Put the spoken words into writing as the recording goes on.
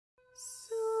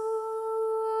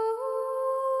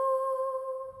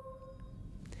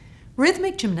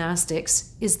Rhythmic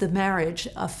gymnastics is the marriage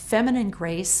of feminine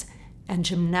grace and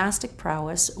gymnastic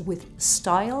prowess with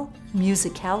style,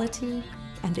 musicality,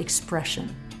 and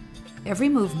expression. Every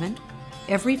movement,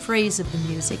 every phrase of the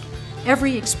music,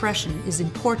 every expression is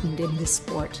important in this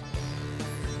sport.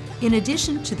 In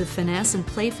addition to the finesse and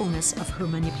playfulness of her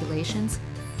manipulations,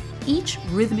 each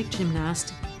rhythmic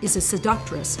gymnast is a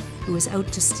seductress who is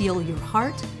out to steal your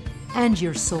heart and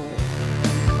your soul.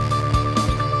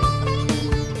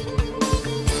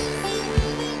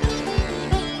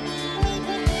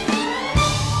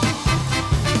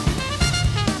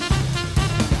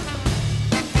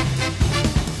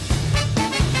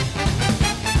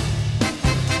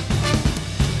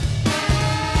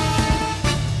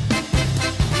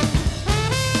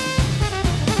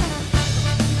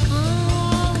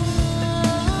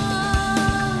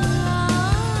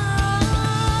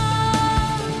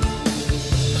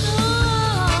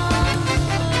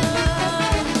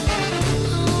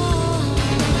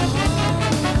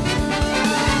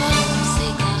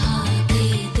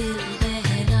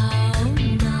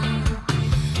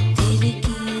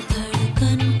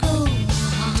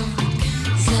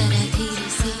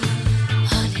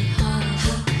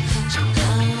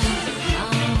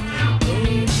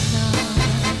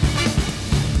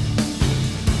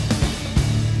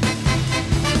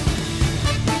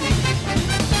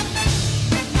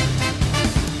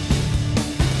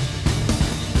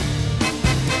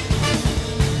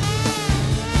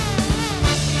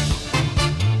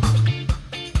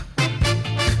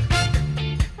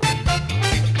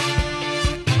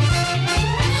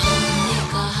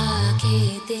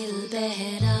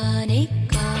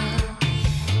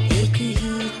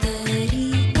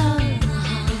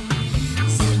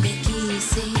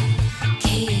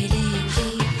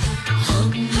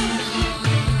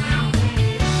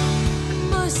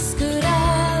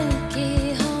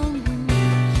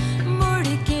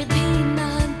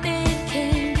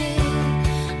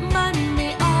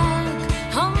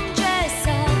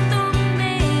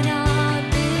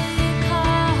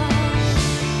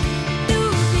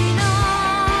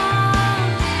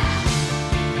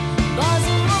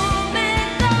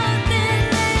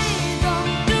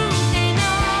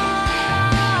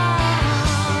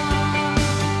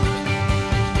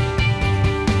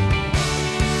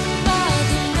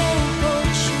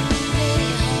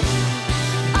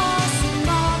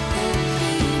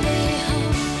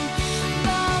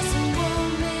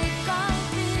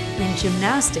 In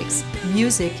gymnastics,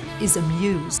 music is a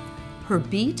muse. Her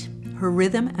beat, her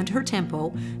rhythm, and her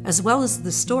tempo, as well as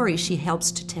the story she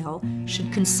helps to tell,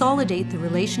 should consolidate the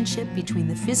relationship between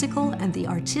the physical and the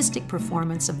artistic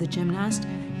performance of the gymnast,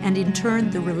 and in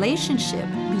turn the relationship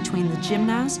between the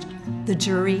gymnast, the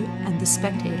jury, and the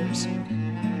spectators.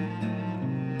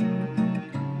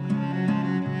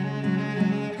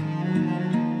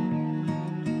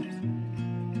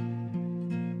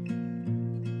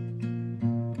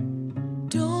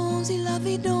 Dans la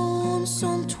vie dans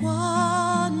son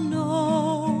toit,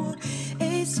 non,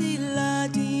 et s'il a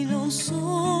dit non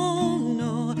son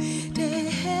nom,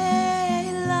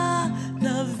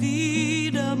 la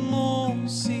vie de mon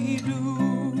si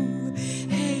doux,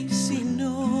 et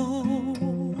sinon,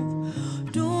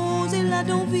 dans la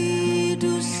vie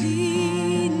du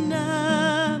sinam,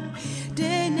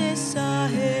 de sa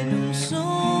et non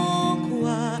son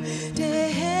quoi,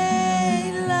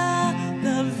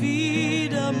 la vie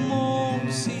de mon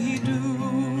si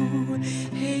doux,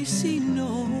 et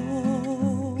sinon.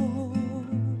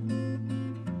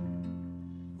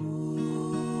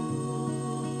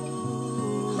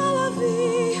 À la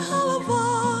vie, à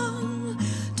l'avant,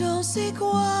 dans c'est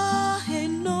quoi, et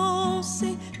non,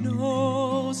 c'est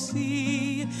non,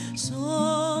 si,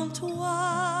 sans toi.